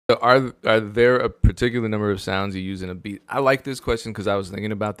Are there a particular number of sounds you use in a beat? I like this question because I was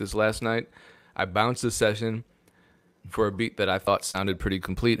thinking about this last night. I bounced a session for a beat that I thought sounded pretty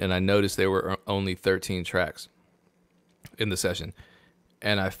complete, and I noticed there were only 13 tracks in the session.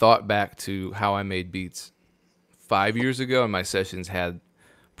 And I thought back to how I made beats 5 years ago, and my sessions had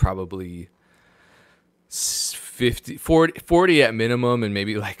probably 40 at minimum and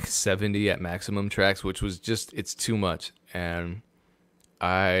maybe like 70 at maximum tracks, which was just, it's too much. And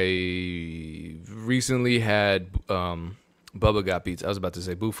I recently had Bubba got beats. I was about to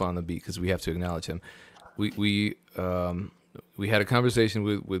say Boof on the beat because we have to acknowledge him. We had a conversation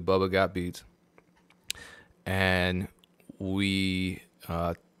with Bubba got beats, and we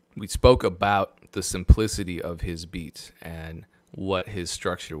spoke about the simplicity of his beats and what his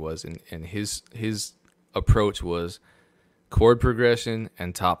structure was, and his approach was chord progression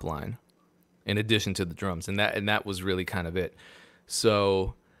and top line in addition to the drums, and that was really kind of it.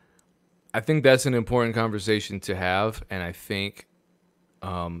 So I think that's an important conversation to have, and I think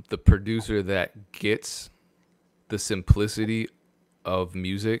the producer that gets the simplicity of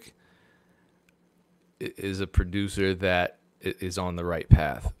music is a producer that is on the right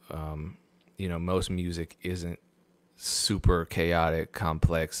path. Most music isn't super chaotic,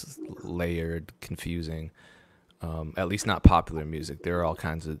 complex, layered, confusing. At least not popular music. There are all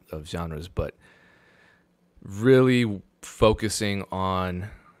kinds of genres, but really focusing on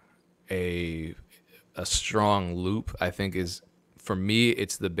a strong loop, I think, is, for me,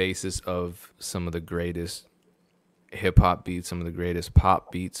 it's the basis of some of the greatest hip hop beats, some of the greatest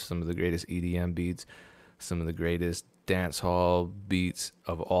pop beats, some of the greatest EDM beats, some of the greatest dance hall beats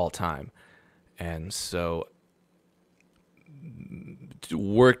of all time. And so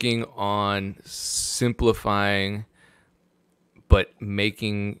working on simplifying, but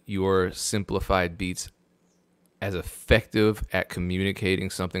making your simplified beats as effective at communicating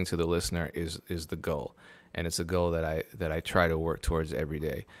something to the listener is the goal. And it's a goal that I try to work towards every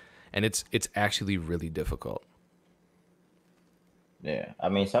day. And it's actually really difficult. Yeah, I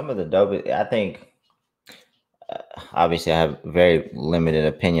mean, some of the dope. I think, obviously, I have very limited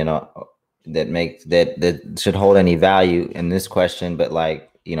opinion on that should hold any value in this question. But like,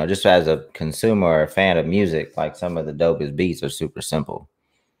 just as a consumer or a fan of music, like some of the dopest beats are super simple.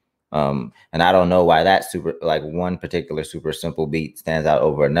 And I don't know why that super, like one particular super simple beat stands out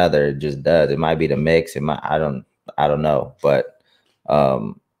over another. It just does. It might be the mix. It might. I don't know. But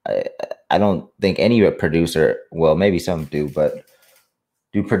um, I, I don't think any producer. Well, maybe some do, but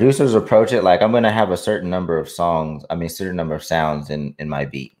do producers approach it like, I'm going to have a certain number of songs? I mean, certain number of sounds in my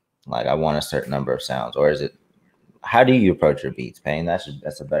beat. Like, I want a certain number of sounds, or is it? How do you approach your beats, Payne? That's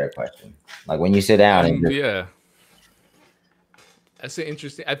a better question. Like when you sit down and just, Yeah, that's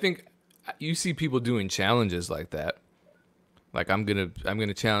interesting. I think you see people doing challenges like that. Like I'm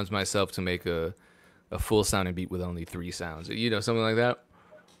gonna challenge myself to make a full sounding beat with only 3 sounds, something like that.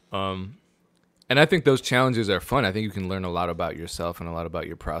 And I think those challenges are fun. I think you can learn a lot about yourself and a lot about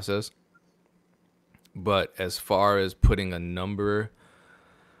your process. But as far as putting a number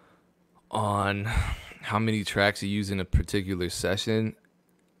on how many tracks you use in a particular session,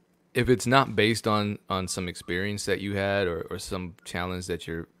 if it's not based on some experience that you had, or some challenge that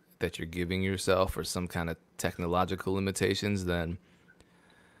you're giving yourself, or some kind of technological limitations, then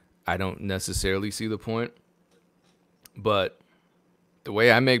I don't necessarily see the point. But the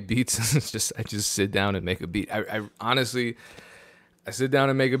way I make beats is just, I just sit down and make a beat. I honestly, I sit down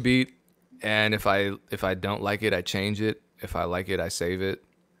and make a beat, and if I don't like it, I change it. If I like it, I save it,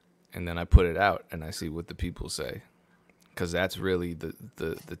 and then I put it out and I see what the people say. Because that's really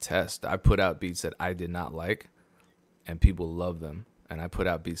the test. I put out beats that I did not like, and people love them. And I put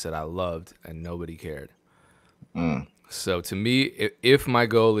out beats that I loved, and nobody cared. So to me, if my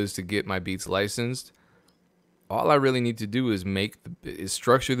goal is to get my beats licensed, all I really need to do is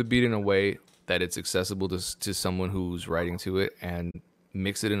structure the beat in a way that it's accessible to someone who's writing to it, and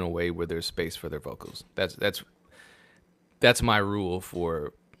mix it in a way where there's space for their vocals. That's my rule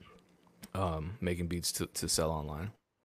for making beats to sell online.